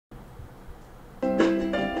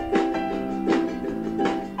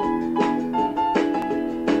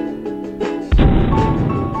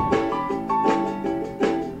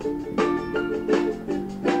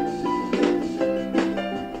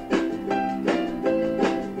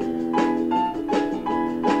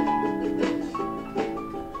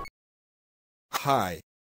Hi.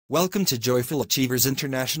 Welcome to Joyful Achievers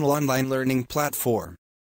International Online Learning Platform.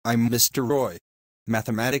 I'm Mr. Roy,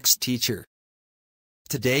 mathematics teacher.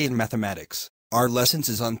 Today in mathematics, our lessons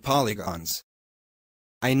is on polygons.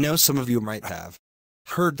 I know some of you might have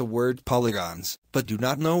heard the word polygons, but do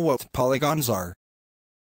not know what polygons are.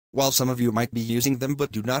 While some of you might be using them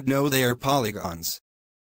but do not know they are polygons.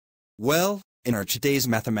 Well, in our today's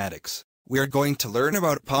mathematics, we are going to learn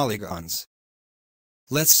about polygons.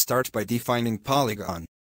 Let's start by defining polygon.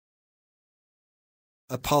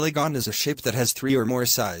 A polygon is a shape that has 3 or more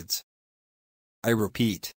sides. I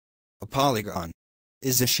repeat, a polygon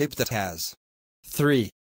is a shape that has 3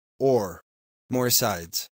 or more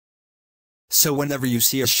sides. So whenever you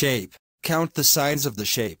see a shape, count the sides of the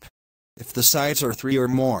shape. If the sides are 3 or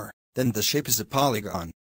more, then the shape is a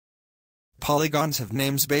polygon. Polygons have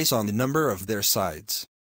names based on the number of their sides.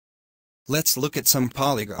 Let's look at some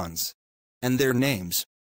polygons and their names.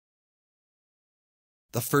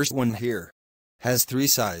 The first one here has 3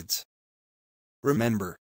 sides.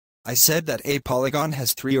 Remember, I said that a polygon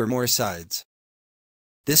has 3 or more sides.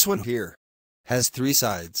 This one here has 3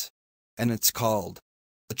 sides, and it's called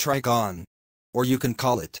a trigon, or you can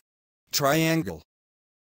call it triangle.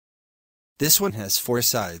 This one has 4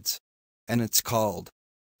 sides, and it's called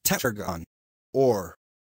tetragon, or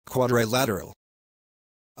quadrilateral.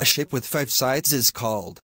 A shape with 5 sides is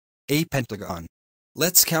called a pentagon.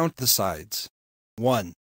 Let's count the sides.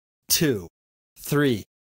 1, 2, 3,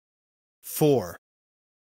 4,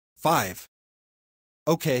 5.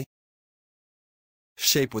 Okay.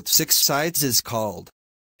 Shape with 6 sides is called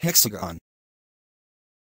hexagon.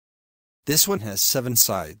 This one has 7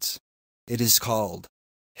 sides. It is called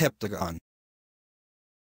heptagon.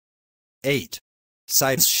 8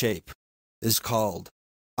 sides shape is called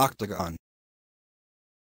octagon.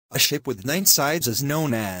 A shape with 9 sides is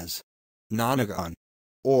known as nonagon,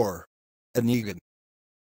 or Nonagon.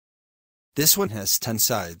 This one has 10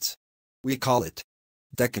 sides. We call it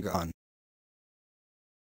decagon.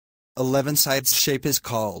 11 sides shape is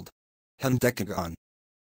called hendecagon.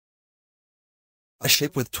 A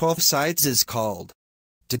shape with 12 sides is called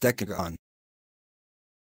dodecagon.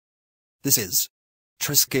 This is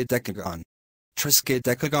triskaidekagon.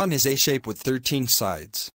 Triskaidekagon is a shape with 13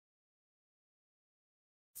 sides.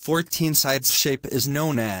 14 sides shape is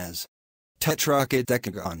known as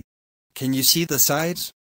tetrakadecagon. Can you see the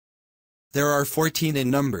sides? There are 14 in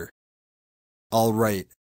number. Alright,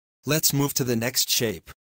 let's move to the next shape.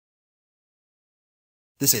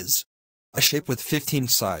 This is a shape with 15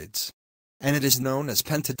 sides, and it is known as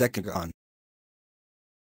pentadecagon.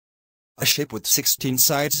 A shape with 16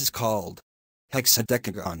 sides is called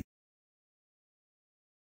hexadecagon.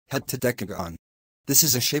 Heptadecagon. This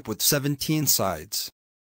is a shape with 17 sides.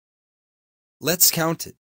 Let's count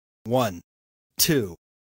it. 1, 2,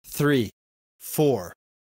 3, 4,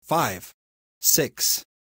 5, 6,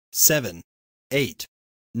 7, 8,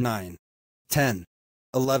 9, 10,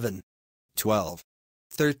 11, 12,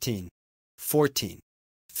 13, 14,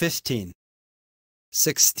 15,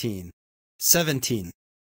 16, 17.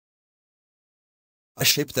 A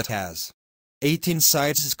shape that has 18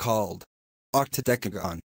 sides is called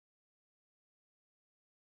octadecagon.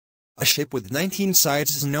 A shape with 19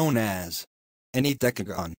 sides is known as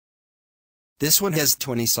enidecagon. This one has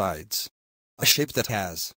 20 sides. A shape that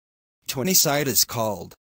has 20 sides is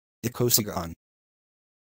called icosagon.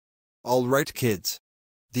 Alright kids,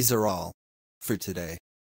 these are all for today.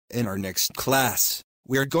 In our next class,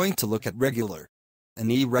 we are going to look at regular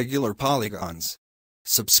and irregular polygons.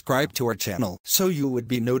 Subscribe to our channel so you would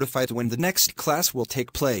be notified when the next class will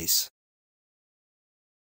take place.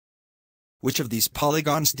 Which of these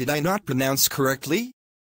polygons did I not pronounce correctly?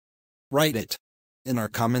 Write it in our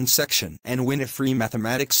comment section and win a free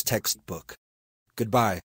mathematics textbook.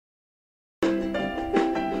 Goodbye.